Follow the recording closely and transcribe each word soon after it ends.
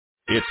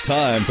It's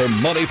time for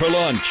Money for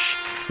Lunch,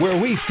 where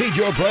we feed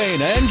your brain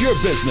and your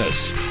business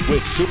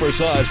with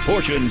supersized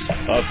portions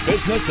of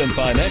business and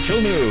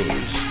financial news.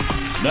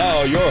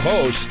 Now your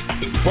host,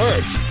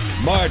 Bert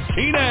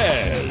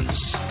Martinez.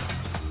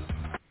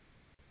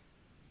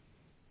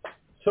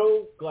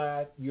 So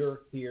glad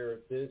you're here.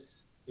 This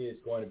is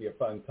going to be a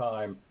fun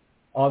time.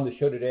 On the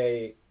show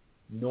today,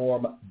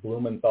 Norm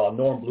Blumenthal.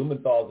 Norm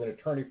Blumenthal is an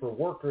attorney for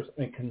workers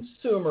and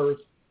consumers.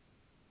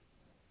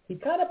 He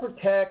kind of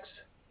protects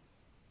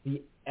the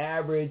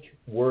average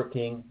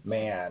working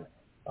man.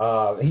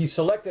 He's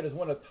selected as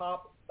one of the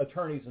top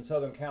attorneys in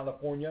Southern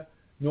California.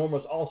 Norm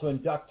was also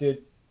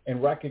inducted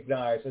and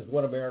recognized as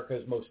one of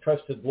America's most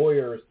trusted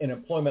lawyers in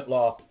employment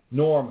law.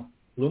 Norm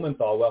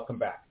Blumenthal, welcome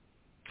back.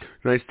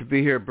 Nice to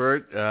be here,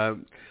 Bert. I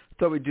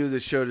thought we'd do the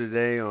show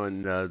today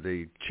on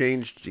the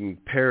changing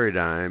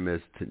paradigm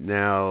as to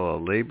now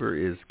labor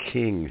is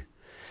king.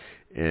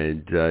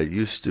 And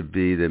used to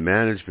be that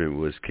management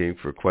was king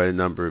for quite a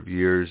number of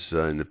years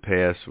in the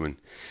past when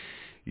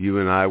you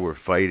and I were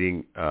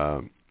fighting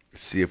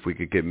see if we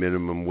could get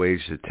minimum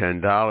wage to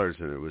 $10,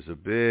 and it was a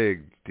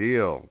big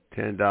deal.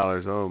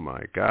 $10, oh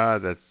my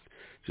God, that's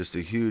just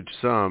a huge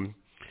sum.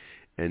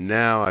 And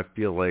now I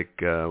feel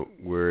like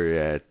we're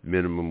at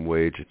minimum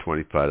wage at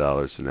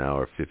 $25 an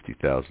hour,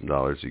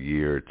 $50,000 a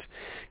year. It's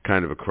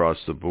kind of across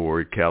the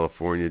board.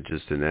 California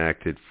just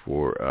enacted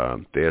for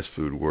fast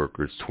food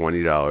workers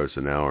 $20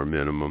 an hour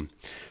minimum.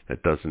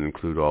 That doesn't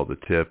include all the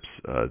tips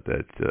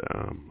that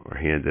are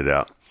handed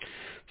out.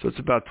 So it's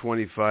about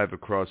 25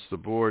 across the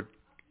board.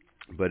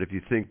 But if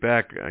you think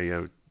back,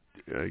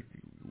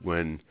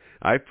 when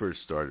I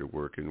first started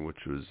working,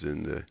 which was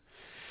in the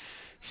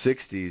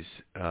 60s,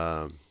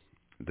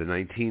 the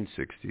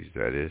 1960s,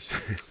 that is.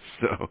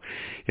 So,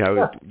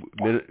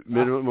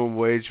 minimum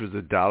wage was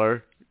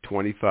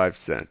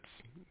 $1.25.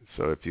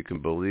 So if you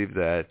can believe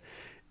that.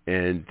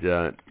 And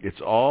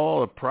it's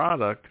all a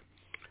product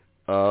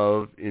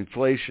of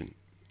inflation.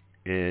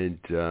 And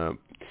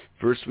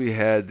first we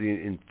had the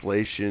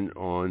inflation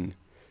on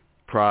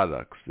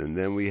products, and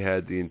then we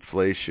had the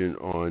inflation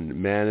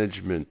on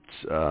management's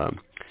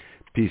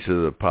piece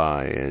of the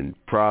pie and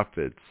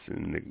profits,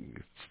 and the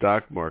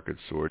stock market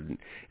soared.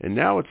 And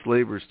now it's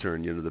labor's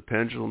turn. The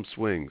pendulum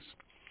swings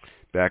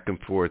back and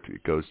forth.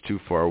 It goes too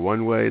far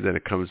one way, then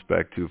it comes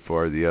back too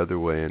far the other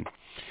way. And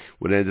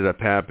what ended up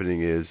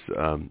happening is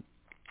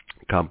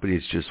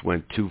companies just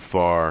went too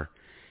far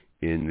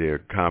in their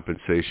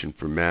compensation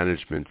for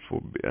management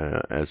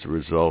as a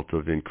result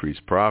of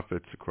increased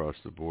profits across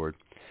the board.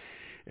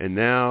 And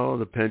now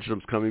the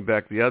pendulum's coming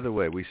back the other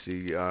way. We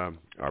see our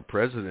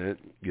president,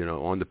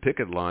 on the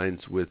picket lines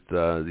with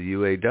the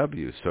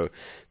UAW. So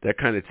that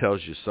kind of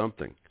tells you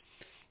something.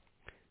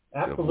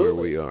 Absolutely. Of where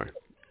we are.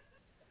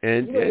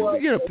 And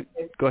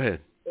go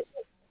ahead.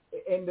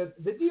 And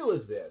the deal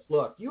is this.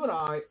 Look, you and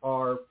I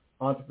are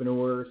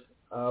entrepreneurs.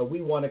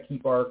 We want to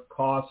keep our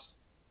costs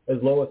as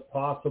low as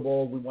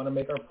possible. We want to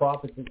make our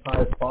profits as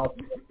high as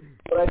possible.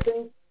 But I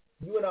think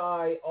you and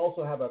I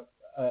also have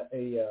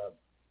a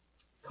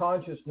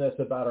consciousness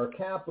about our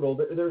capital.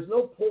 There's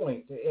no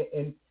point,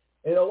 and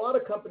a lot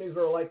of companies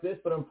are like this,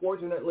 but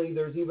unfortunately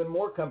there's even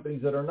more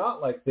companies that are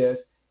not like this.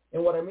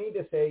 And what I mean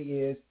to say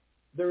is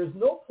there is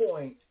no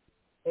point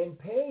in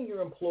paying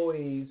your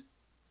employees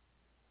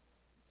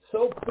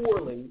so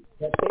poorly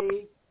that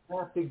they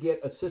have to get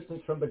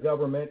assistance from the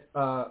government.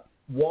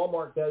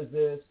 Walmart does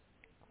this.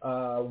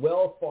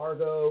 Wells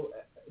Fargo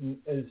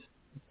has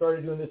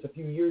started doing this a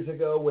few years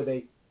ago, where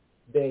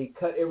they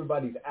cut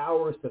everybody's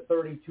hours to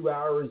 32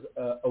 hours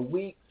a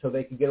week so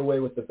they can get away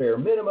with the bare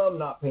minimum,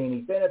 not pay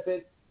any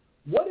benefits.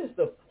 What is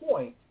the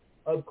point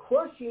of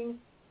crushing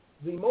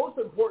the most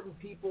important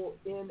people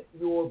in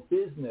your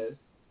business?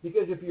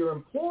 Because if your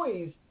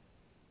employees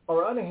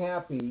are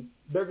unhappy,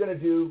 they're going to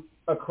do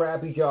a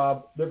crappy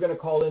job. They're going to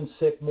call in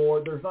sick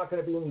more. There's not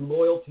going to be any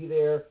loyalty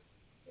there.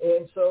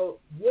 And so,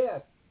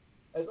 yes,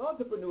 as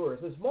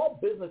entrepreneurs, as small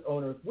business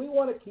owners, we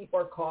want to keep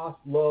our costs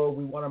low.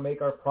 We want to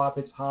make our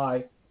profits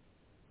high.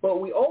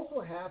 But we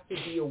also have to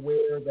be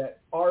aware that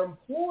our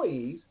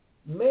employees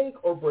make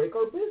or break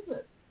our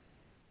business.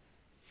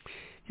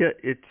 Yeah,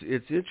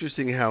 it's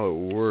interesting how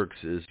it works.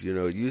 Is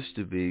it used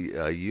to be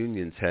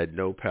unions had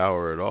no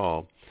power at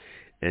all,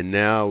 and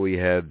now we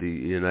have the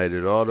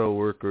United Auto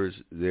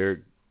Workers.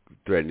 They're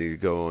threatening to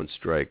go on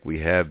strike. We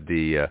have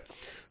the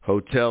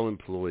hotel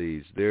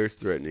employees. They're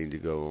threatening to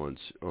go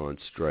on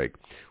strike.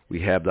 We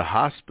have the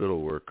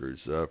hospital workers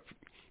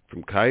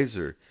from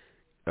Kaiser.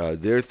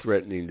 They're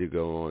threatening to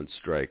go on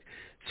strike.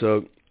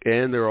 So,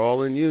 and they're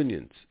all in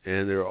unions,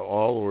 and they're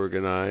all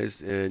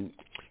organized, and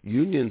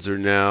unions are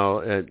now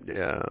at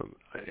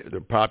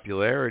their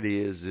popularity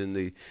is in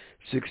the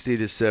 60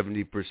 to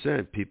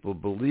 70%. People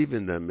believe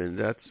in them, and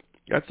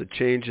that's a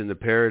change in the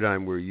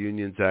paradigm where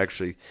unions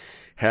actually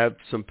have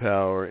some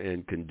power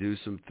and can do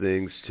some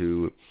things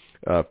to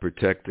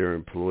protect their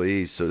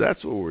employees. So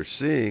that's what we're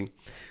seeing,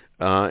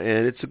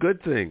 and it's a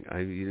good thing.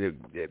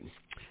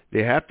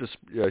 They have to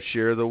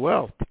share the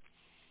wealth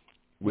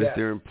with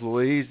their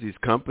employees. These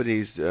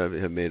companies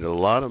have made a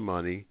lot of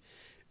money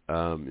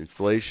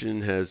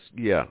Inflation has,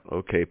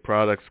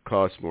 products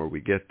cost more.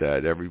 We get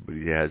that.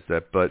 Everybody has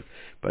that. But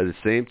by the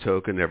same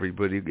token,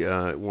 everybody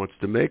wants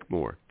to make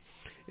more.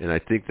 And I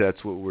think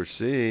that's what we're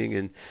seeing.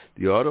 And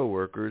the auto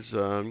workers,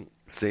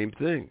 same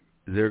thing.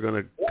 They're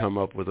going to come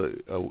up with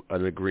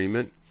an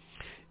agreement,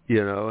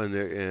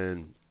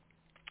 and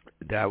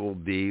that will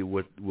be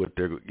what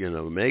they're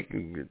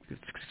making.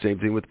 Same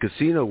thing with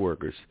casino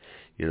workers.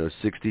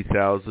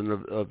 60,000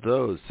 of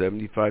those,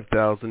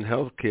 75,000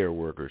 healthcare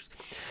workers.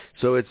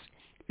 So it's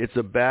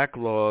a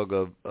backlog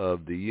of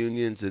the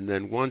unions, and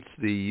then once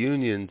the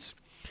unions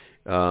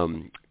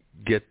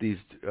get these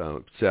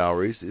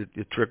salaries,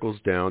 it trickles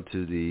down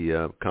to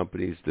the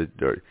companies that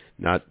do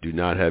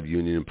not have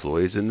union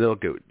employees, and they'll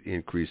get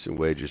increase in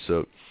wages.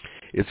 So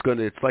it's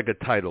like a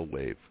tidal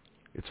wave.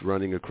 It's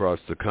running across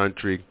the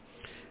country.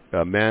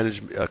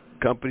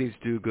 Companies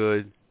do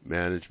good,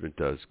 management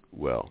does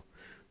well.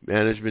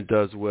 Management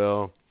does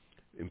well,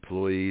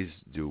 employees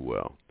do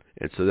well.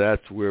 And so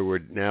that's where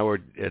we're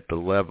at the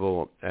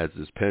level as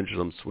this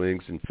pendulum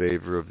swings in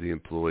favor of the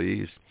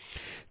employees.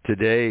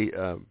 Today,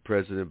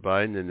 President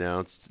Biden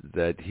announced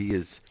that he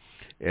is,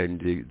 and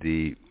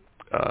the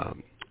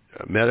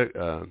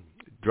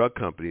drug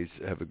companies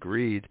have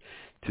agreed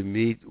to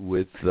meet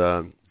with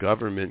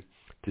government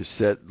to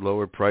set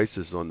lower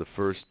prices on the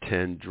first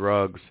 10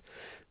 drugs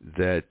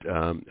that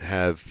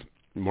have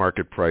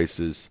market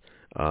prices,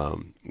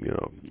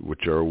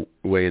 which are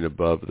way and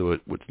above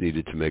what's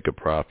needed to make a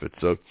profit.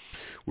 So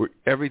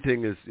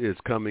everything is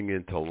coming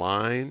into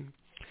line,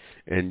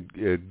 and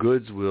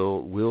goods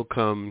will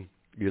come,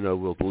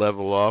 will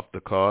level off the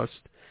cost,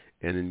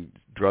 and in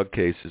drug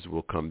cases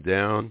will come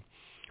down.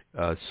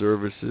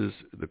 Services,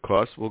 the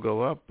cost will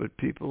go up, but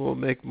people will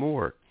make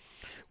more.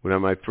 When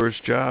my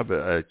first job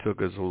I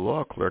took as a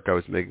law clerk, I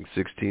was making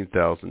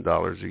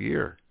 $16,000 a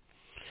year.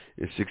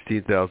 And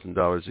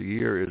 $16,000 a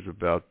year is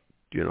about,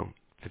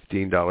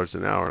 $15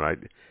 an hour,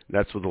 and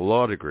that's with a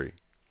law degree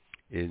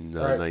in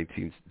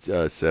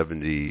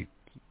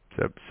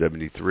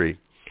 1973.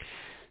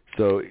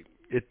 So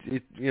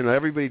it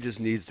everybody just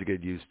needs to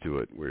get used to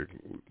it.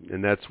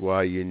 And that's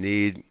why you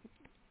need,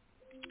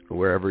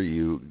 wherever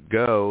you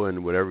go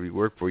and whatever you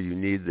work for, you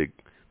need the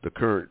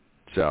current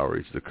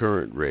salaries, the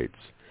current rates,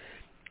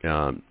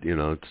 and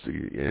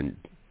to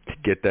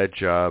get that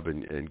job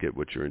and get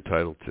what you're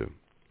entitled to.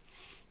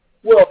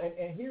 Well,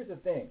 and here's the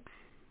thing.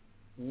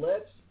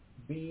 Let's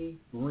be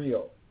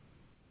real.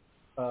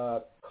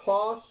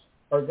 Costs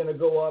are going to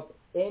go up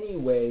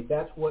anyway.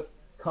 That's what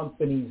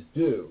companies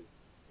do.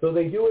 So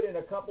they do it in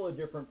a couple of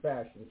different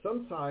fashions.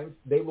 Sometimes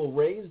they will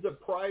raise the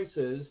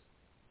prices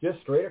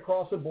just straight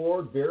across the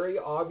board, very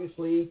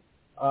obviously,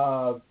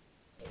 and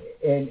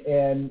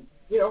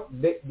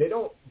they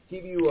don't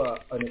give you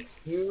an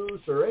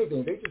excuse or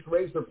anything. They just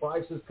raise their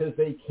prices because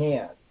they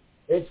can.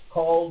 It's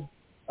called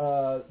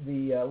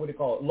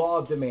law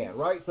of demand,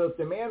 right? So if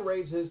demand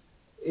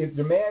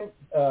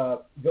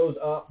goes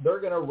up, they're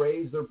going to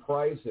raise their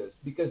prices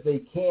because they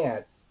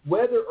can,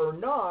 whether or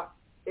not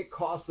it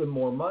costs them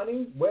more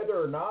money, whether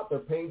or not they're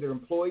paying their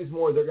employees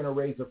more, they're going to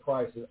raise their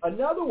prices.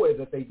 Another way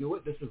that they do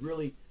it, this is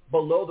really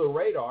below the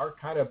radar,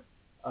 kind of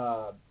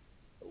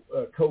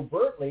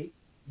covertly,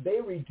 they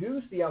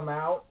reduce the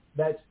amount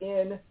that's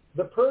in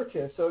the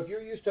purchase. So if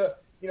you're used to,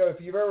 if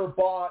you've ever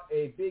bought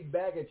a big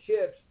bag of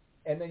chips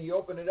and then you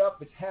open it up,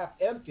 it's half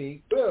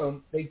empty,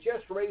 boom, they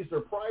just raised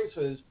their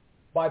prices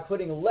by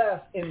putting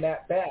less in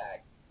that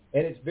bag.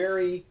 And it's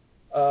very,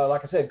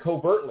 like I said,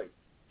 covertly.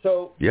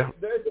 So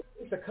there's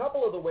a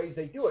couple of the ways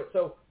they do it.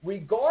 So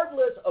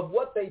regardless of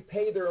what they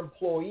pay their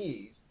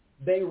employees,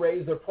 they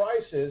raise their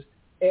prices.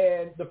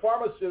 And the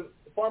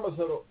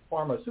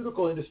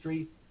pharmaceutical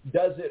industry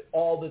does it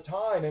all the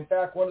time. In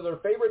fact, one of their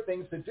favorite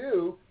things to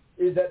do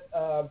is that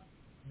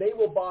they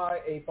will buy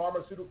a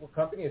pharmaceutical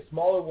company, a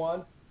smaller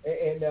one,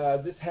 and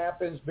this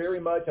happens very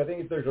much. I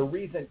think there's a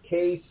recent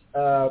case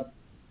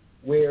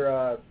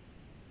where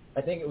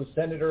I think it was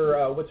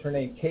Senator, what's her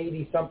name,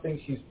 Katie something.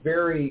 She's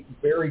very,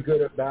 very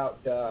good about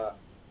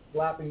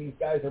slapping these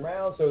guys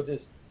around. So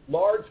this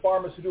large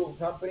pharmaceutical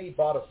company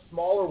bought a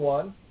smaller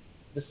one.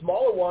 The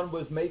smaller one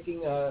was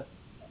making a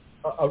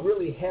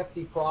really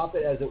hefty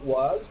profit as it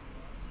was.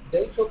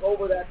 They took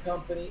over that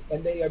company,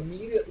 and they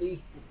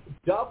immediately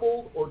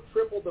doubled or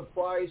tripled the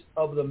price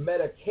of the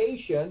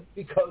medication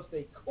because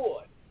they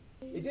could.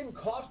 It didn't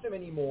cost them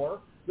any more.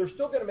 They're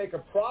still going to make a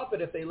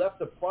profit if they left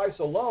the price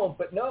alone,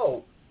 but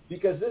no,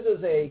 because this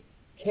is a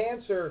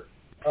cancer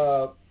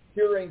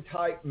curing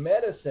type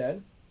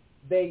medicine,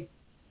 they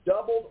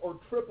doubled or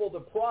tripled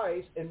the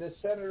price, and this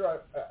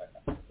senator,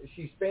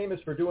 she's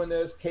famous for doing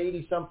this,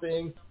 Katie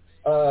something,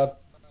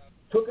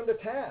 took them to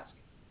task.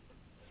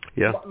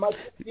 Yeah. My point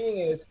being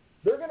is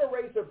they're going to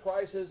raise their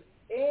prices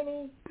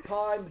any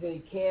time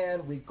they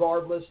can,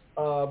 regardless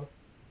of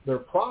their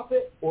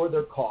profit or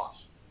their cost.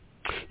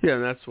 Yeah,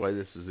 and that's why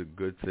this is a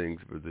good thing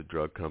for the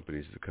drug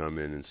companies to come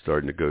in and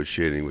start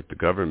negotiating with the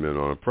government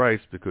on a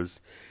price, because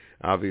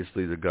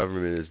obviously the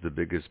government is the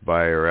biggest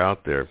buyer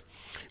out there.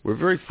 We're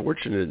very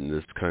fortunate in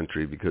this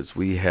country because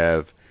we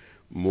have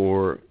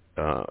more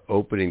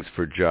openings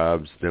for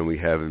jobs than we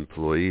have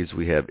employees.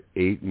 We have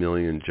 8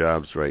 million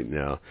jobs right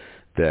now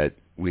that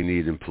we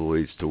need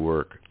employees to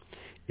work.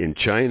 In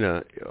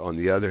China, on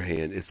the other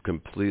hand, it's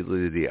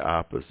completely the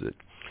opposite.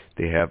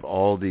 They have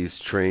all these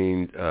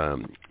trained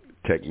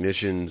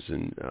technicians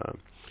and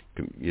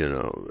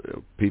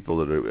people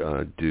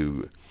that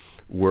do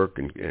work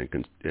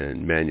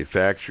and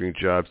manufacturing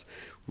jobs,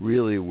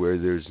 really where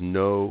there's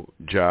no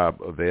job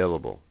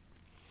available.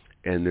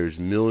 And there's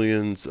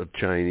millions of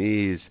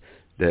Chinese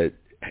that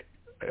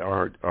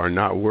are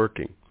not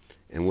working.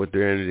 And what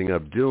they're ending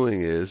up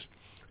doing is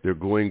they're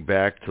going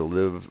back to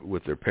live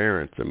with their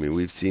parents. I mean,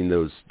 we've seen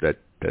that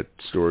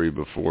story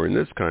before in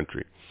this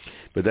country.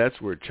 But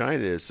that's where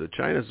China is. So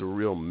China's a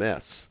real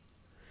mess.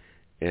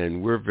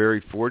 And we're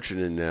very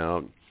fortunate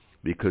now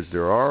because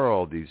there are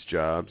all these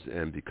jobs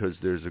and because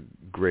there's a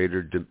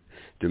greater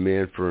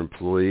demand for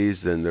employees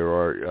than there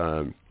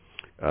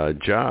are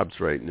jobs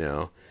right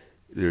now.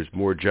 There's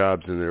more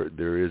jobs than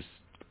there is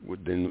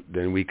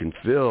than we can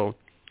fill.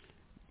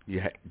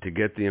 To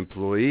get the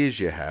employees,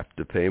 you have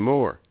to pay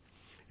more.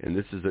 And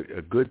this is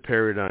a good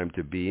paradigm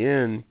to be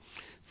in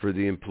for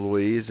the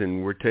employees,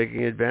 and we're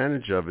taking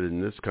advantage of it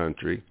in this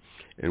country.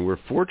 And we're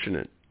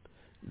fortunate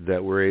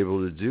that we're able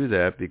to do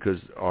that because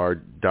our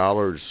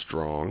dollar is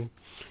strong,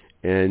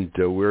 and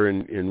we're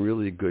in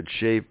really good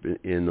shape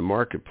in the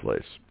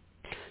marketplace.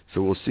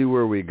 So we'll see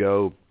where we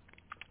go.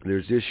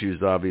 There's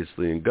issues,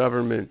 obviously, in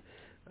government.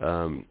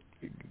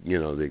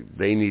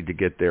 They need to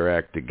get their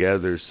act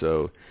together.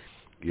 So,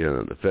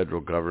 the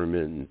federal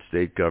government and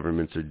state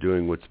governments are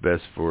doing what's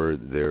best for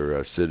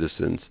their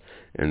citizens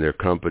and their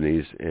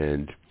companies,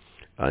 and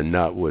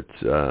not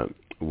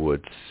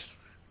what's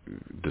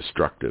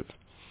destructive.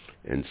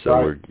 And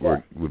so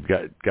we've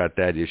got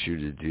that issue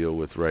to deal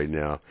with right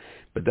now.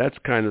 But that's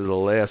kind of the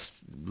last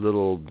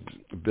little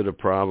bit of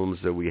problems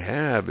that we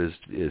have is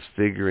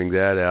figuring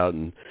that out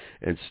and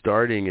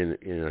starting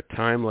in a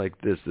time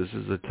like this. This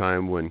is a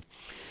time when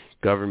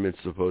government's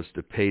supposed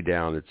to pay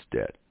down its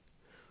debt.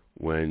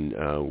 When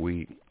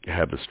we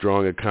have a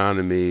strong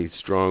economy,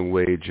 strong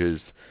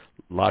wages,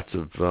 lots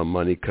of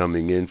money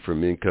coming in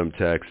from income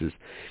taxes,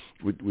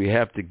 we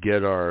have to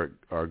get our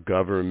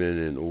government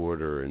in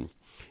order. And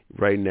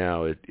right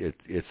now,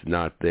 it's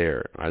not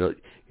there. I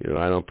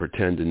don't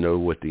pretend to know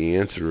what the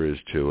answer is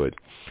to it,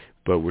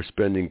 but we're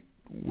spending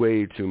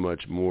way too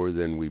much more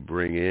than we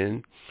bring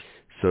in.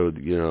 So,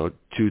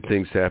 two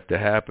things have to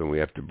happen. We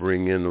have to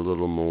bring in a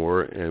little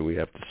more, and we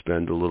have to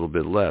spend a little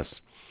bit less.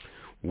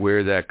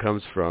 Where that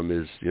comes from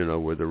is,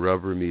 where the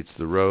rubber meets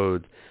the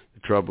road.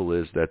 The trouble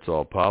is that's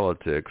all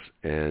politics,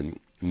 and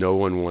no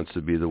one wants to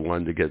be the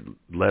one to get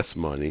less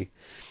money.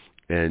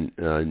 And,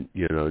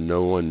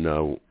 no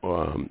one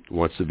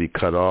wants to be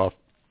cut off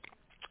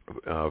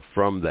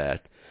from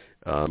that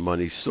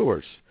money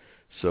source.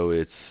 So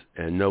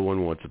and no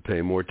one wants to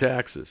pay more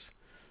taxes.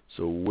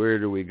 So where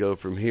do we go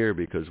from here?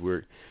 Because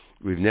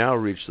we've now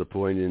reached the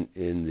point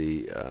in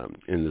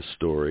the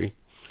story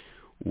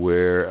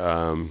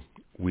where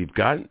we've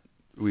got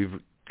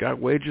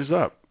wages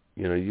up.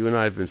 You and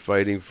I have been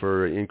fighting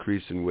for an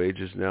increase in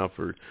wages now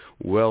for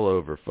well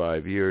over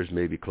 5 years,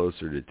 maybe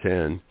closer to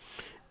 10.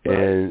 Right.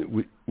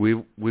 And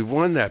we've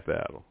won that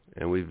battle,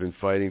 and we've been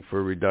fighting for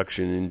a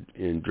reduction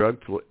in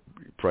drug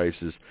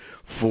prices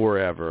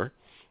forever,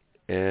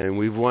 and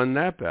we've won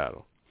that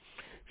battle.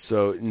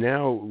 So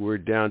now we're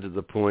down to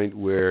the point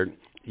where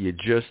you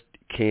just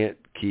can't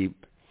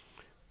keep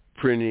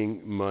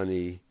printing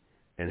money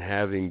and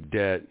having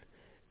debt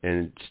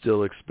and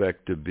still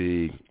expect to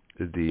be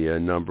the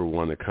number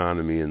one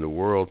economy in the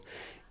world.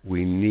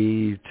 We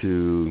need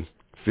to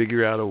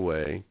figure out a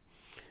way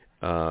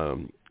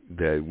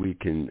that we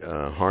can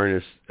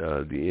harness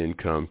the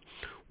income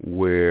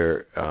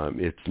where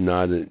it's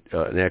not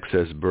an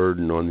excess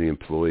burden on the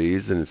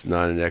employees, and it's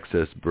not an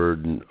excess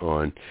burden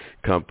on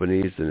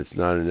companies, and it's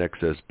not an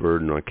excess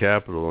burden on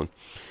capital.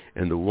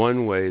 And the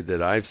one way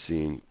that I've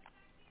seen,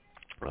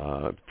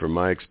 from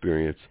my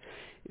experience,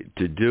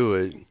 to do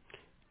it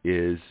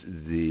is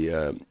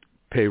the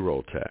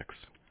payroll tax.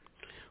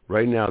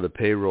 Right now, the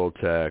payroll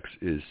tax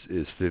is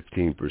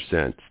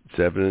 15%,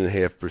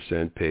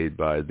 7.5% paid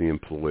by the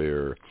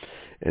employer,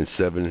 and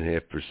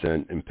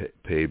 7.5%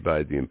 paid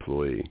by the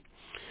employee.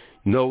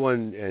 No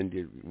one,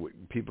 and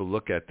people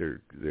look at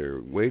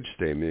their wage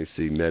statement,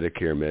 they see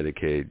Medicare,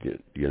 Medicaid.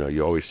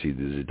 You always see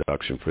the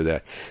deduction for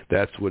that.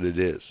 That's what it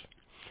is,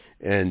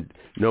 and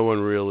no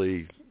one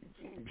really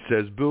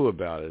says boo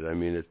about it. I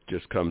mean, it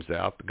just comes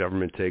out. The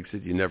government takes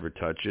it. You never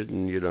touch it,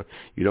 and you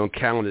don't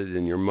count it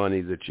in your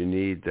money that you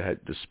need to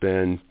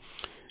spend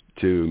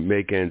to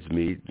make ends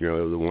meet.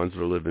 The ones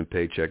that are living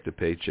paycheck to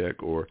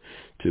paycheck, or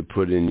to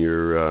put in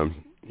your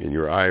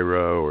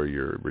IRA or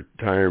your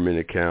retirement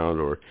account,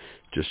 or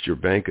just your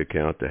bank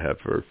account to have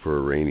for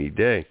a rainy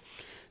day.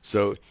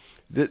 So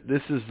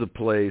this is the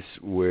place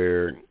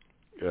where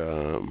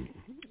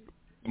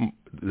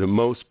the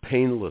most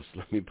painless,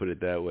 let me put it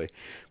that way,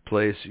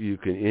 place you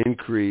can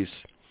increase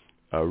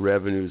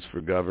revenues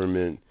for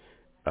government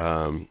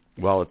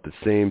while at the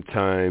same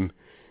time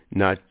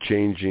not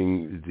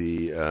changing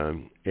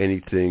the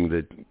anything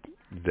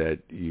that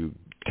you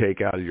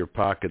take out of your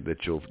pocket that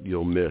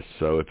you'll miss.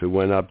 So if it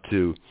went up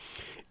to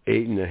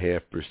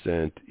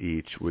 8.5%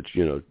 each, which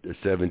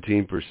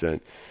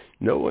 17%,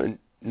 no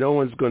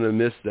one's going to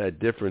miss that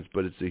difference.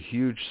 But it's a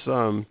huge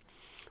sum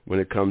when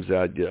it comes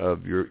out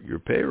of your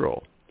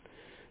payroll.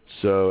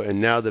 So, and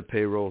now the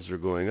payrolls are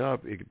going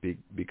up, it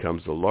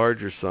becomes a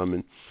larger sum,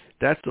 and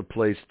that's the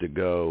place to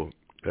go.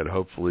 That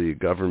hopefully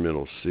government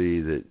will see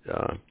that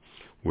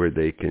where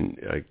they can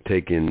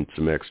take in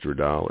some extra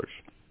dollars.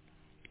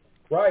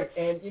 Right,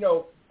 and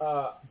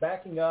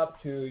backing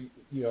up to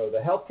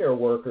the healthcare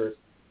workers,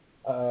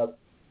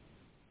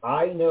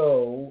 I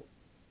know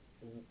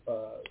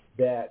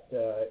that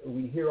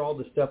we hear all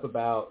the stuff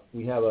about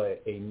we have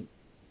a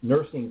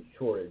nursing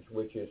shortage,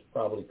 which is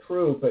probably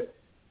true, but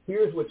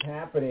here's what's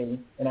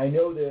happening, and I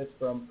know this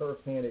from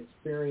firsthand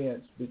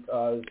experience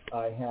because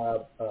I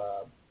have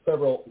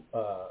several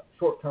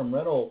short-term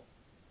rental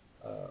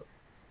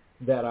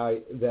that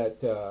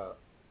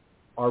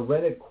are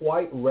rented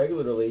quite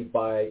regularly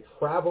by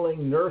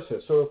traveling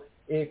nurses. So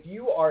if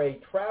you are a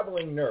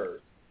traveling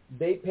nurse,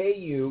 they pay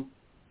you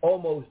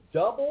almost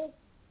double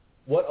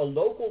what a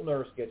local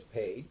nurse gets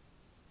paid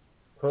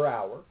per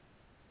hour,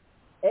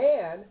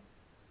 and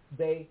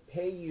they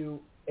pay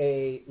you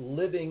a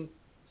living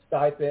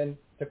stipend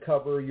to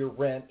cover your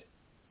rent.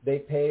 They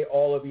pay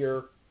all of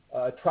your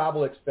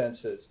travel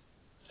expenses.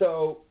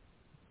 So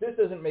this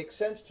doesn't make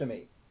sense to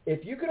me.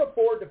 If you can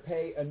afford to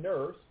pay a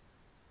nurse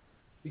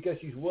because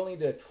she's willing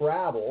to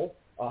travel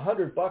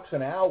 $100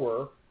 an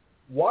hour,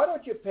 why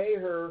don't you pay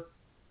her,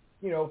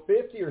 $50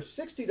 or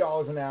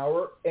 $60 an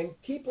hour and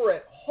keep her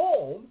at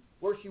home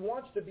where she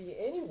wants to be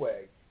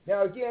anyway?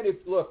 Now, again,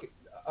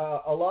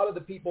 a lot of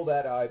the people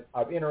that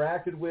I've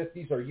interacted with,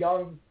 these are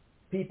young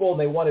people and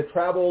they want to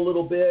travel a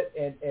little bit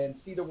and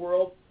see the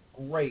world.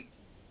 Great.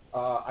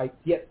 I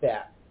get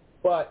that.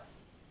 But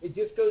it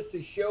just goes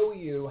to show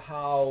you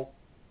how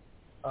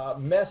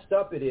messed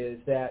up it is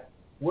that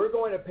we're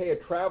going to pay a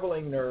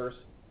traveling nurse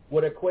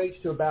what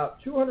equates to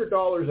about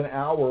 $200 an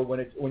hour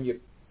when you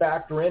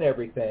factor in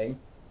everything,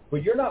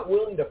 but you're not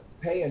willing to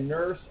pay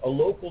a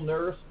local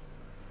nurse,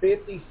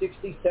 $50,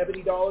 $60,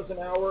 $70 an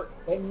hour,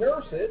 and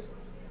nurses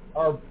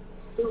are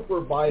super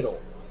vital.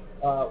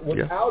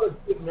 Without a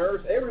good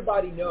nurse,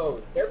 everybody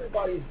knows.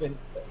 Everybody's been,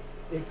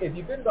 if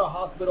you've been to the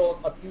hospital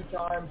a few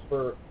times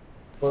for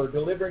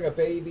delivering a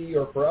baby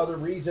or for other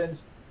reasons,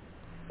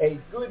 a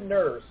good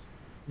nurse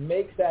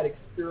makes that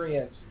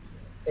experience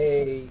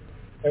a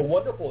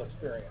wonderful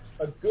experience.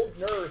 A good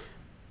nurse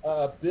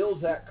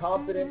builds that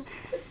confidence.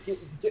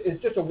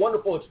 It's just a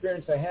wonderful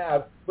experience to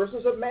have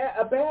versus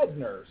a bad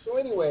nurse. So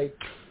anyway,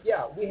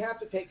 yeah, we have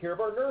to take care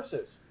of our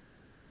nurses.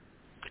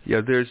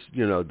 Yeah, there's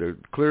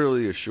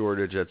clearly a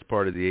shortage. That's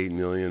part of the 8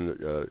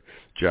 million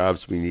jobs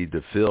we need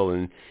to fill.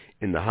 And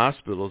in the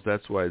hospitals,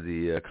 that's why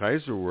the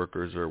Kaiser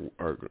workers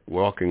are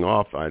walking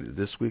off either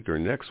this week or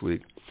next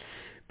week,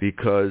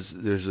 because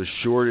there's a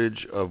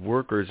shortage of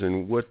workers,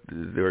 and what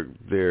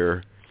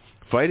they're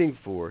fighting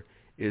for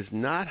is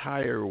not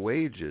higher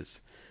wages.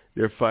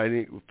 They're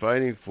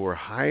fighting for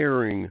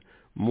hiring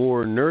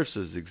more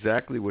nurses,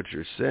 exactly what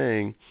you're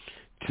saying,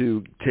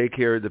 to take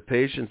care of the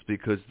patients,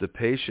 because the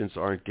patients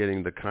aren't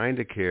getting the kind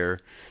of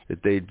care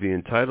that they'd be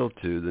entitled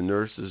to. The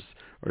nurses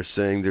are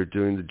saying they're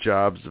doing the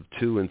jobs of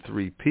 2 and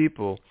 3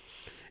 people,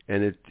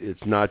 and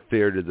it's not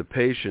fair to the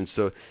patients.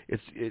 So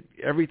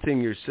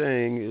everything you're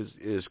saying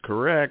is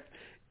correct,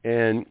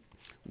 and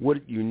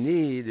what you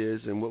need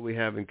is, and what we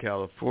have in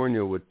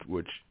California,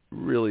 which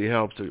really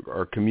helps,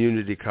 are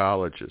community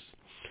colleges.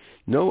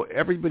 No,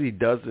 everybody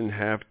doesn't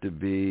have to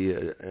be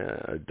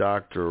a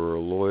doctor or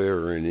a lawyer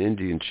or an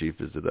Indian chief,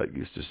 as I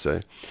used to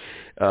say.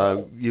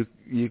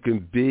 You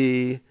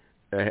can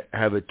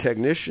have a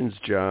technician's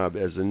job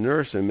as a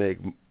nurse and make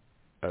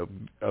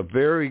a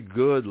very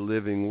good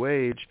living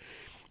wage,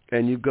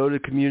 and you go to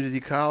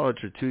community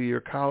college or 2-year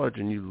college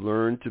and you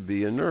learn to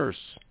be a nurse.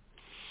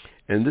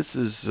 And this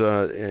is,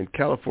 and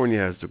California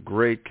has a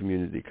great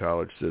community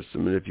college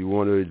system, and if you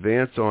want to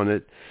advance on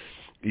it,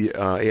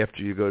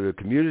 after you go to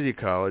community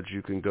college,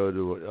 you can go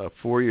to a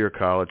 4-year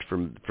college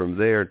from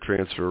there,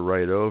 transfer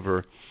right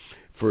over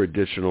for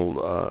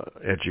additional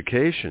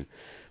education.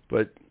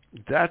 But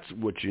that's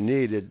what you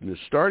need. And the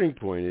starting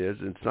point is,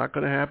 it's not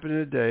going to happen in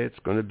a day. It's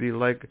going to be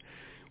like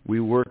we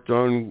worked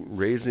on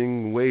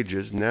raising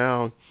wages.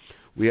 Now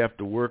we have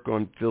to work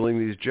on filling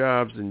these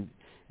jobs, and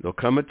there'll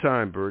come a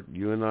time, Bert,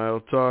 you and I will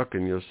talk,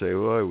 and you'll say,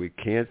 well, we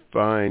can't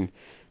find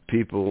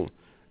people,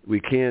 we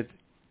can't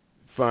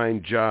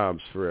find jobs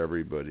for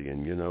everybody.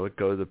 And,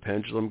 the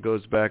pendulum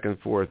goes back and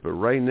forth. But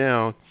right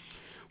now,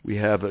 we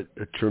have a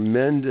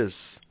tremendous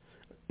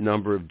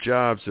number of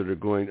jobs that are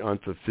going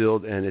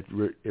unfulfilled, and it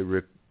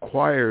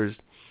requires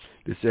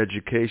this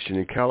education.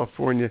 In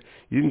California,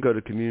 you can go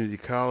to community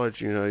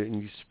college,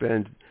 and you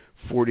spend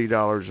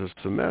 $40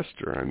 a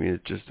semester. I mean,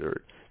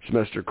 or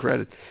semester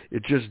credit.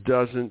 It just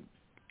doesn't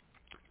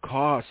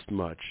cost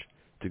much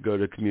to go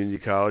to community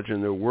college,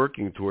 and they're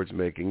working towards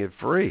making it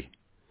free.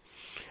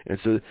 And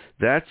so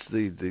that's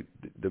the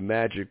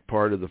magic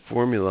part of the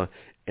formula.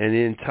 And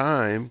in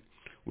time,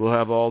 we'll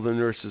have all the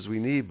nurses we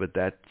need, but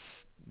that's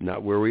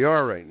not where we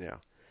are right now.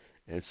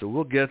 And so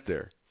we'll get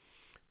there.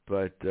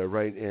 But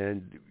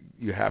and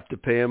you have to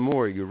pay them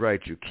more. You're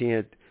right. You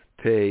can't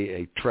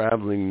pay a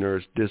traveling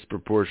nurse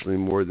disproportionately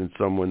more than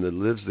someone that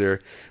lives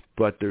there.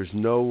 But there's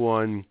no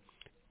one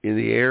in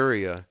the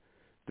area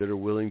that are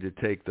willing to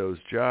take those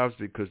jobs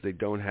because they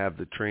don't have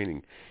the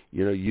training.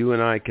 You know, you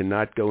and I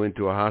cannot go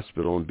into a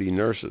hospital and be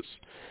nurses.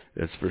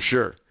 That's for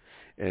sure.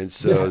 And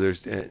so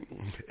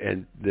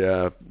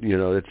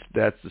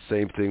that's the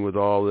same thing with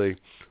all the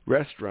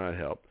restaurant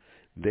help.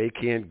 They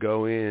can't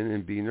go in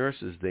and be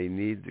nurses. They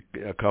need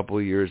a couple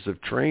of years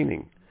of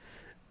training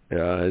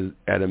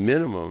at a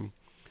minimum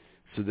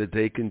so that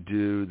they can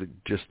do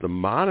just the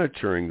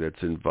monitoring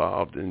that's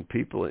involved in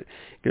people.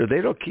 You know,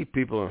 they don't keep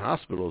people in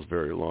hospitals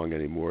very long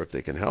anymore if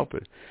they can help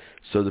it.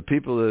 So the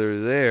people that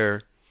are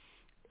there,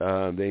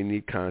 they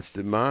need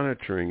constant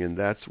monitoring, and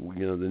that's,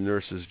 you know, the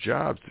nurses'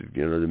 jobs,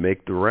 you know, to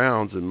make the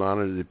rounds and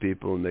monitor the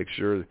people and make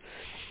sure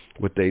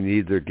what they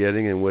need they're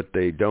getting and what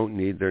they don't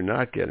need they're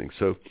not getting.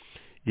 So,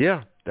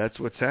 yeah, that's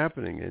what's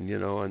happening. And, you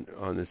know,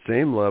 on the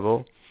same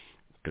level,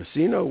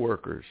 casino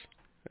workers.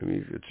 I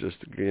mean, it's just,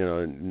 you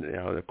know,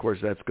 now, of course,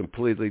 that's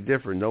completely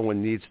different. No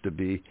one needs to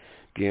be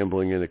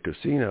gambling in a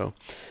casino,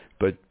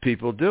 but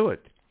people do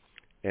it.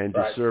 And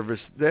to service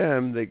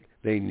them,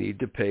 they need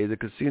to pay the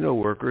casino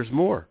workers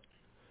more.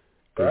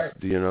 Because,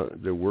 you know,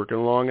 they're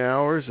working long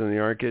hours and they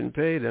aren't getting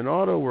paid. And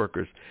auto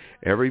workers,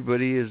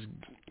 everybody is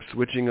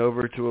switching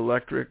over to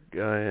electric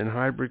and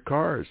hybrid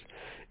cars.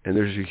 And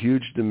there's a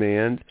huge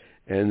demand,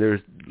 and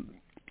there's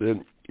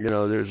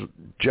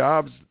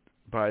jobs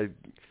by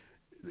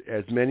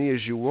as many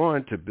as you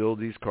want to build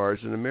these cars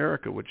in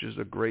America, which is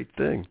a great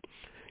thing,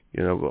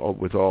 you know,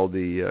 with all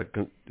the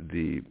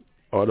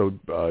auto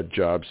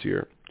jobs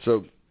here.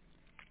 So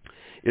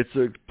it's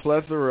a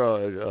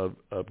plethora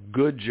of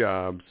good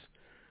jobs,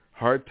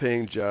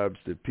 hard-paying jobs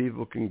that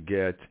people can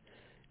get,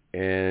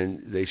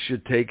 and they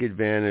should take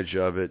advantage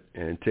of it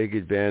and take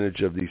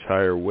advantage of these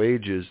higher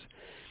wages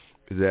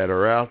that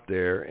are out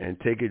there and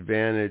take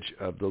advantage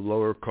of the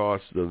lower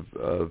cost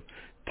of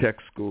tech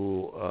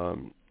school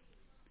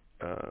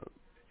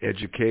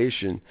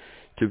education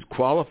to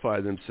qualify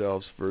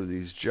themselves for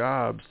these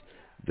jobs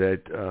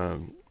that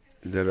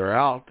are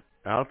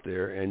out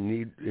there and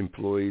need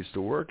employees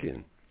to work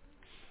in.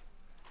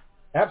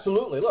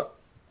 Absolutely. Look,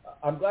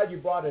 I'm glad you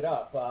brought it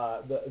up.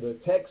 The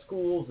tech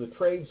schools, the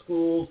trade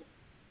schools,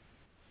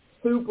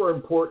 super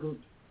important.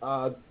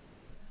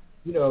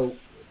 You know,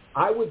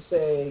 I would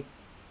say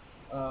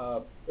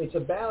it's a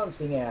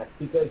balancing act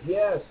because,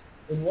 yes,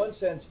 in one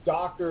sense,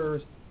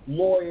 doctors,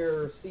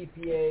 lawyers,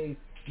 CPAs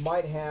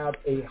might have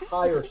a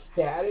higher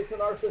status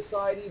in our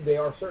society. They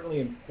are certainly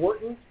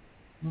important,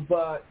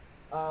 but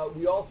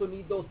we also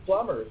need those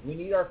plumbers. We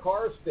need our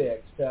cars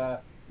fixed.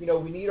 You know,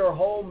 we need our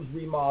homes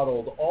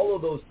remodeled, all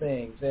of those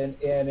things. And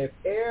if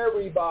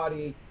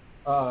everybody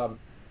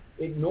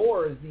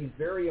ignores these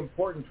very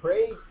important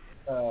trade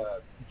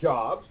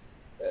jobs,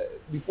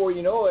 before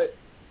you know it,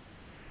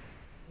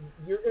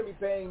 you're going to be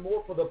paying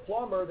more for the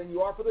plumber than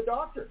you are for the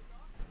doctor.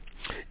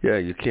 Yeah,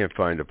 you can't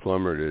find a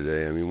plumber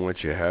today. I mean, once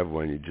you have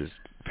one, you just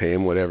pay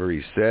him whatever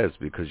he says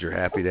because you're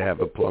happy to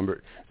have a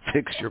plumber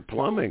fix your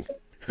plumbing.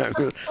 I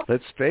mean,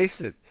 let's face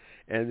it.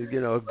 And,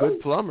 you know, a good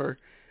plumber,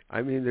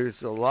 I mean, there's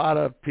a lot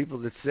of people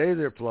that say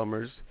they're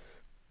plumbers,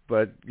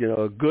 but, you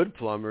know, a good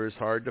plumber is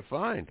hard to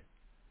find.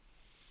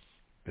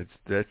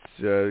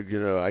 You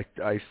know,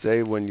 I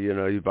say when, you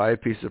know, you buy a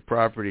piece of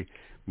property,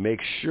 make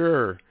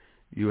sure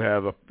you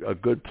have a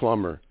good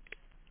plumber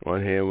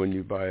on hand when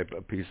you buy a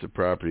piece of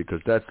property,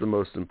 because that's the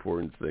most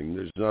important thing.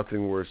 There's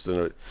nothing worse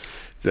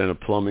than a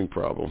plumbing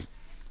problem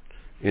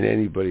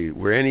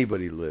where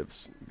anybody lives.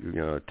 You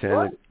know, a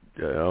tenant,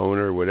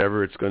 owner,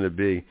 whatever it's going to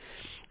be.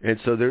 And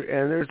so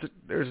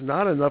there's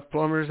not enough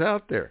plumbers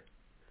out there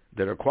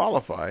that are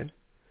qualified.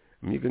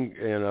 I mean, you can,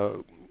 you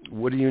know,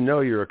 what do you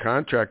know? You're a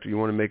contractor. You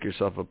want to make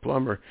yourself a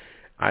plumber.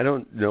 I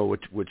don't know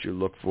what you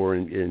look for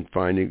in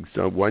finding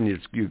someone.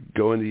 You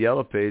go in the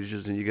Yellow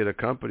Pages and you get a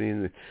company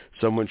and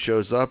someone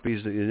shows up.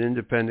 He's an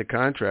independent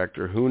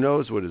contractor. Who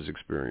knows what his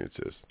experience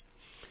is?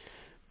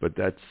 But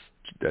that's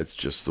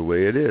just the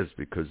way it is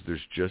because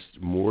there's just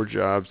more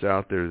jobs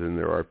out there than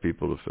there are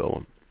people to fill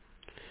them.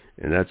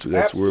 And that's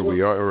where we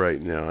are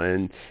right now.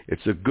 And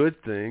it's a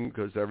good thing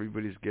because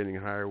everybody's getting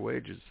higher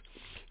wages.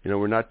 You know,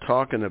 we're not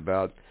talking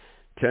about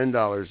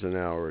 $10 an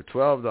hour,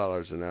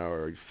 $12 an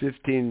hour,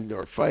 $15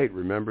 or fight.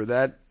 Remember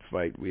that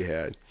fight we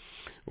had?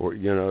 Or,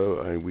 you know,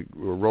 and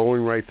we're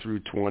rolling right through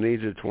 20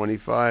 to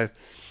 25.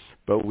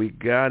 But we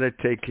got to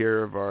take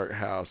care of our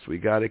house. We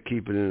got to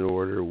keep it in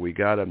order. We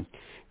got to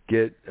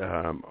get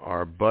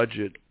our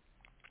budget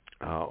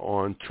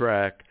on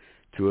track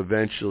to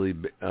eventually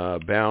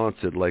balance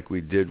it like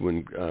we did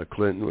when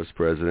Clinton was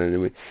president.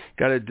 And we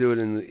got to do it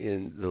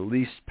in the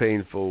least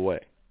painful way.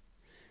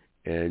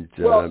 And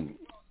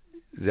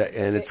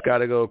and it's got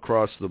to go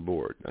across the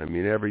board. I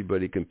mean,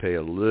 everybody can pay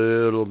a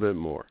little bit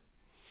more.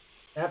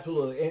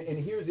 Absolutely.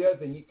 And here's the other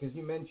thing, because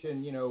you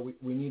mentioned,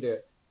 we need to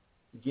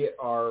get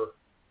our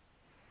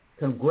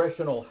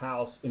congressional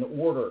house in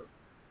order.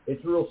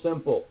 It's real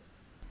simple.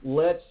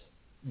 Let's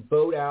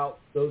vote out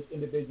those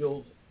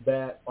individuals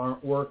that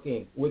aren't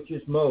working, which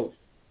is most.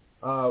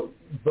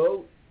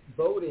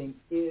 Voting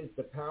is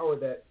the power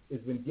that has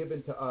been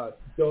given to us.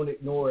 Don't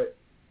ignore it.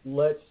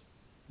 Let's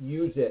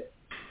use it.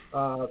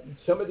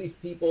 Some of these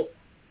people,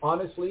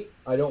 honestly,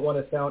 I don't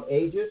want to sound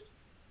ageist,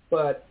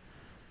 but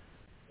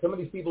some of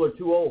these people are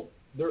too old.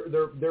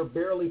 They're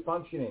barely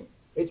functioning.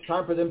 It's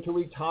time for them to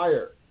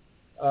retire.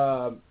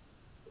 Orem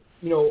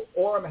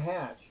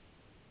Hatch,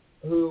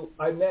 who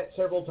I met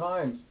several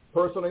times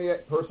personally,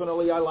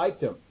 I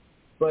liked him,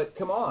 but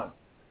come on,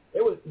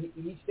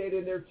 he stayed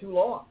in there too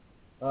long.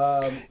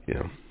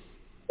 Yeah.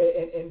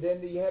 And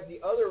then you have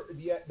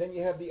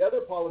the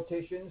other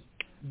politicians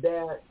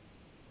that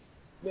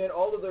spend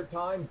all of their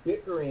time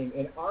bickering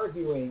and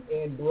arguing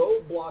and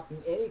roadblocking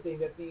anything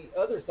that the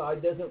other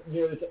side doesn't,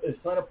 is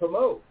trying to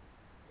promote.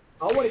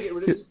 I want to get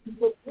rid of these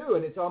people too,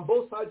 and it's on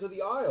both sides of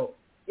the aisle.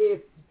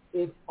 If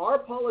our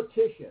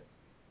politicians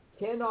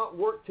cannot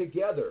work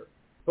together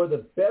for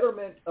the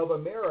betterment of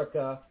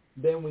America,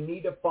 then we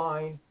need to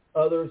find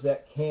others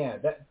that can.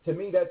 That, to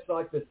me, that's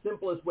like the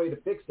simplest way to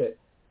fix it.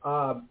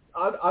 I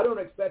don't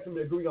expect them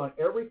to agree on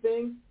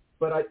everything,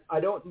 but I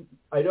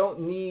don't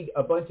need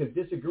a bunch of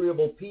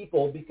disagreeable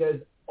people, because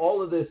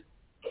all of this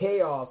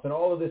chaos and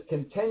all of this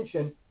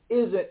contention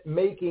isn't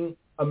making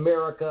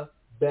America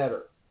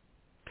better.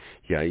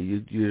 Yeah,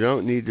 you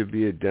don't need to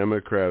be a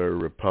Democrat or a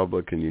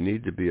Republican. You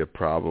need to be a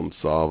problem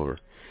solver.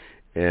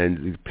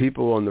 And the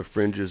people on the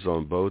fringes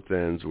on both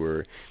ends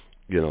where,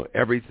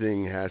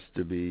 everything has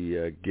to be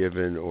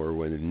given, or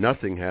when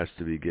nothing has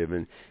to be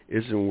given,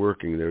 isn't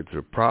working. There's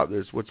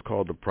what's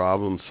called the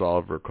Problem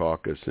Solver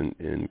Caucus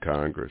in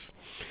Congress.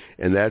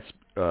 And that's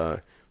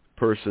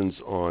persons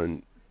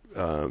on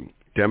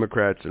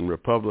Democrats and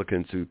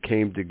Republicans who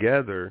came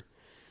together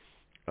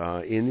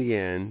in the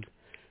end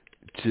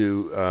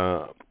to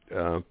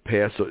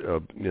pass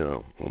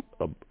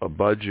a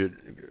budget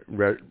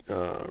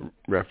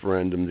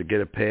referendum to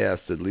get it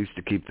passed, at least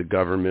to keep the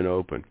government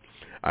open.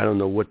 I don't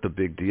know what the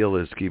big deal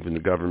is keeping the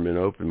government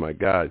open. My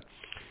God,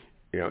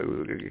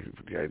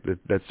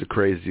 that's the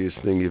craziest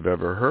thing you've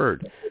ever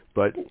heard.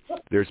 But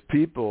there's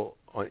people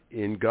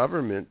in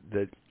government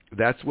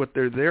that's what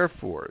they're there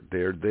for.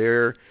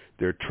 They're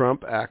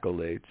Trump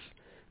acolytes.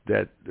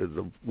 That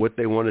what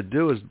they want to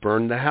do is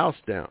burn the house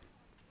down,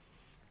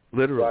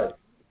 literally. Right.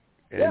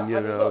 And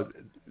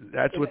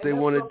that's what they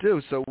want to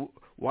do. So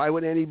why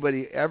would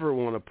anybody ever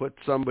want to put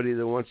somebody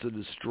that wants to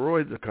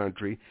destroy the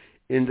country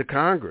into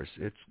Congress?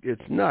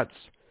 It's nuts.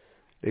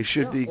 They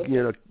should be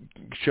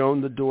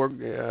shown the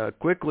door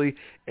quickly,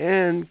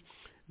 and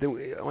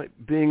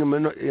being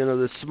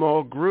the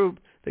small group,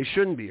 they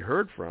shouldn't be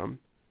heard from.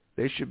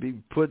 They should be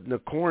put in a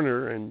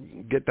corner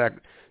and get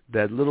that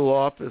little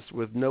office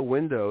with no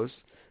windows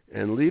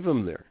and leave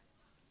them there.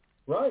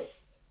 Right.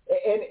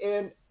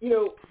 And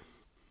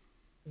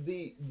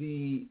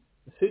the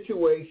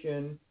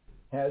situation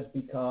has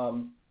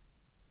become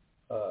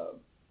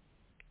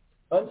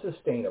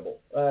unsustainable.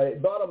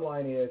 Bottom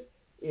line is,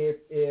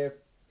 if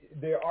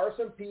there are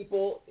some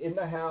people in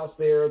the House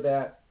there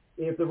that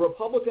if the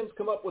Republicans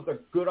come up with a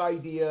good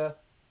idea,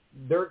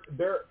 they're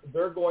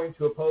going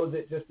to oppose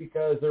it just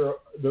because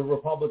the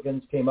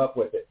Republicans came up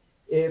with it.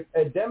 If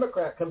a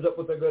Democrat comes up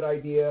with a good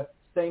idea,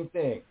 same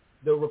thing.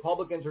 The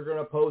Republicans are going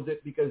to oppose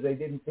it because they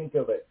didn't think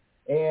of it.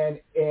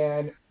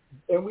 And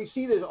we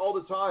see this all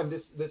the time.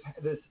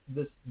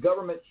 This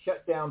government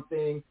shutdown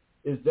thing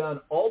is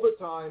done all the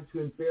time to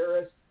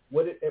embarrass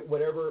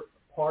whatever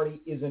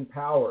party is in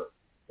power.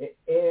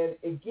 And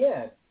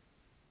again,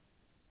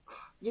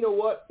 you know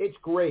what? It's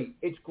great.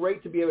 It's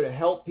great to be able to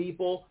help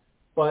people,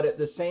 but at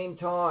the same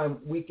time,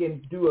 we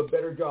can do a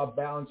better job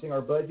balancing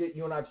our budget.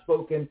 You and I have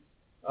spoken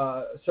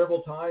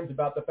several times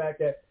about the fact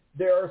that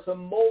there are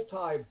some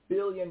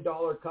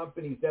multi-billion-dollar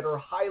companies that are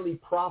highly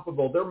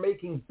profitable. They're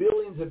making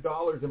billions of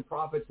dollars in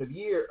profits a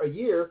year,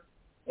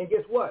 and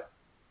guess what?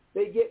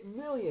 They get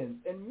millions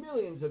and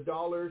millions of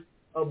dollars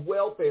of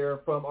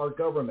welfare from our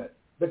government.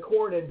 The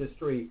corn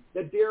industry,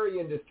 the dairy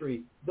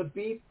industry, the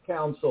beef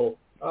council,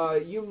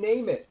 you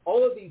name it.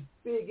 All of these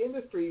big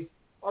industries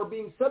are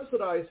being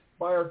subsidized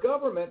by our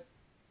government.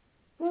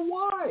 For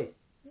why?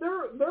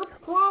 They're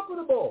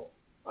profitable.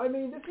 I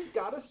mean, this has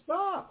got to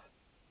stop.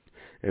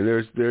 And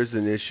there's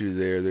an issue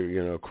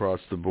there,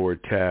 across the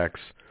board tax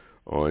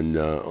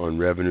on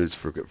revenues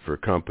for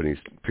companies.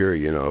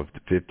 Period.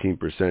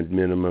 15%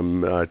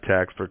 minimum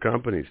tax for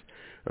companies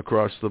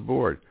across the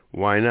board.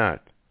 Why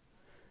not?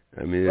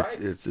 I mean, right.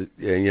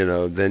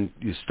 Then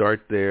you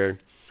start there.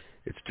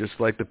 It's just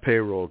like the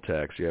payroll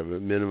tax. You have a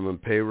minimum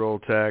payroll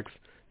tax.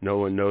 No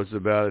one knows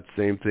about it.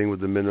 Same thing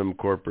with the minimum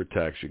corporate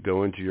tax. You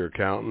go into your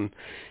accountant.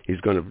 He's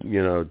going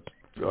to,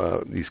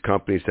 these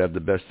companies have the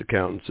best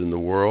accountants in the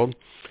world,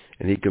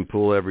 and he can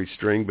pull every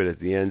string. But at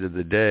the end of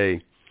the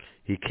day,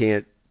 you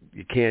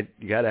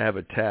got to have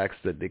a tax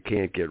that they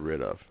can't get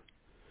rid of.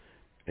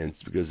 And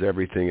it's because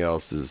everything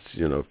else is,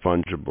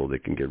 fungible. They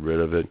can get rid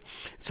of it.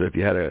 So if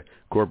you had a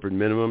corporate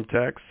minimum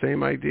tax,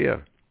 same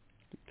idea.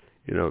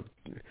 You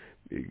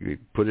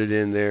put it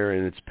in there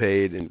and it's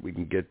paid, and we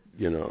can get,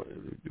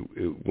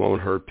 it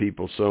won't hurt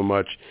people so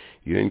much.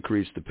 You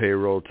increase the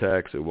payroll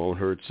tax, it won't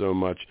hurt so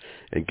much,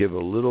 and give a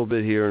little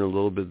bit here and a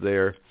little bit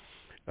there.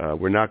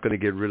 We're not going to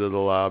get rid of the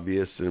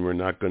lobbyists, and we're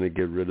not going to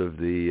get rid of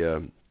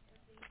the,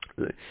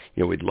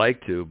 we'd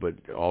like to, but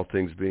all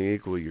things being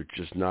equal, you're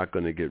just not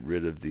going to get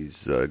rid of these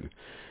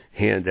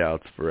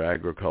handouts for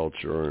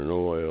agriculture and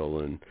oil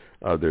and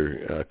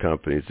other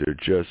companies. They're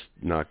just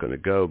not going to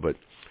go, but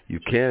you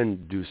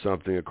can do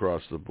something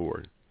across the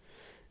board.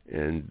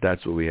 And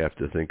that's what we have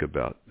to think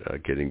about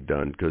getting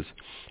done, because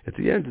at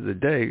the end of the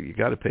day, you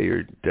got to pay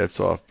your debts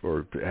off,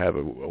 or have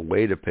a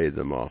way to pay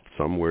them off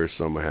somewhere,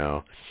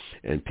 somehow.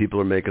 And people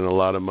are making a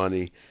lot of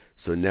money,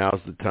 so now's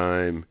the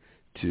time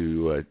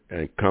to,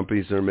 and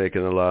companies are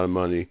making a lot of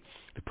money,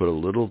 to put a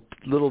little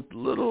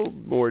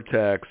more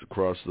tax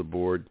across the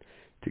board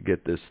to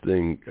get this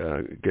thing,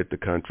 get the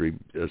country,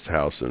 this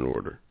house in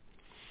order.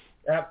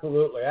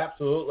 Absolutely,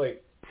 absolutely.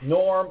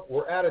 Norm,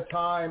 we're out of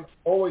time.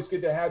 Always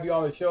good to have you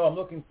on the show. I'm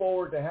looking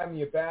forward to having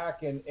you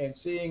back and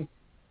seeing,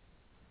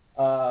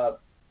 what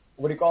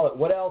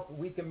else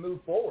we can move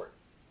forward.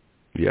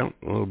 Yeah,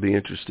 well, it'll be an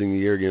interesting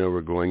year.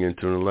 We're going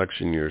into an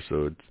election year,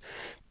 so it's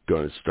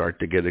going to start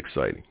to get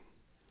exciting.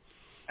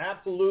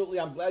 Absolutely.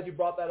 I'm glad you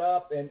brought that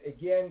up. And,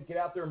 again, get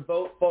out there and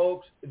vote,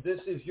 folks. This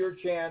is your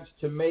chance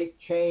to make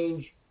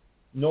change.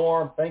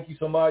 Norm, thank you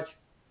so much.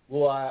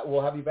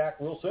 We'll have you back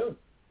real soon.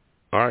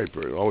 All right,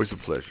 Bert. Always a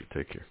pleasure.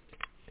 Take care.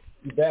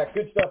 You bet.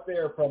 Good stuff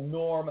there from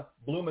Norm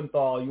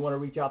Blumenthal. You want to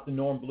reach out to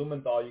Norm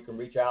Blumenthal, you can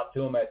reach out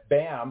to him at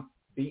BAM,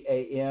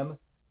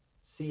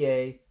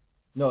 B-A-M-C-A.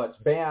 No, it's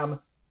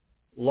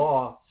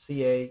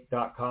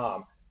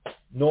BAMLawCA.com.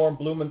 Norm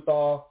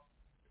Blumenthal,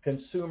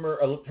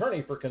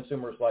 attorney for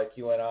consumers like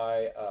you and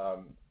I.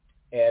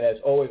 And as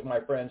always,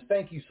 my friends,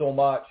 thank you so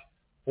much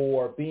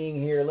for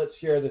being here. Let's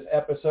share this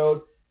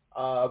episode.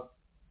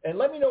 And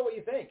let me know what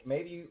you think.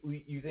 Maybe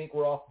you think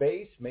we're off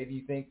base. Maybe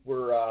you think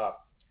we're,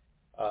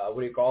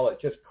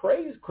 just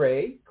cray.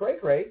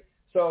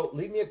 So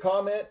leave me a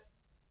comment,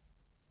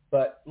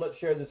 but let's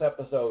share this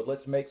episode.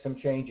 Let's make some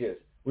changes.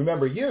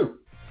 Remember, you.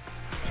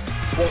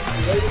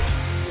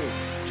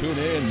 Tune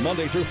in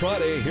Monday through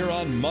Friday here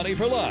on Money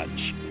for Lunch,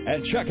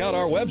 and check out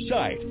our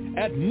website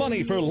at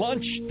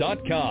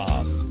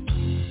moneyforlunch.com.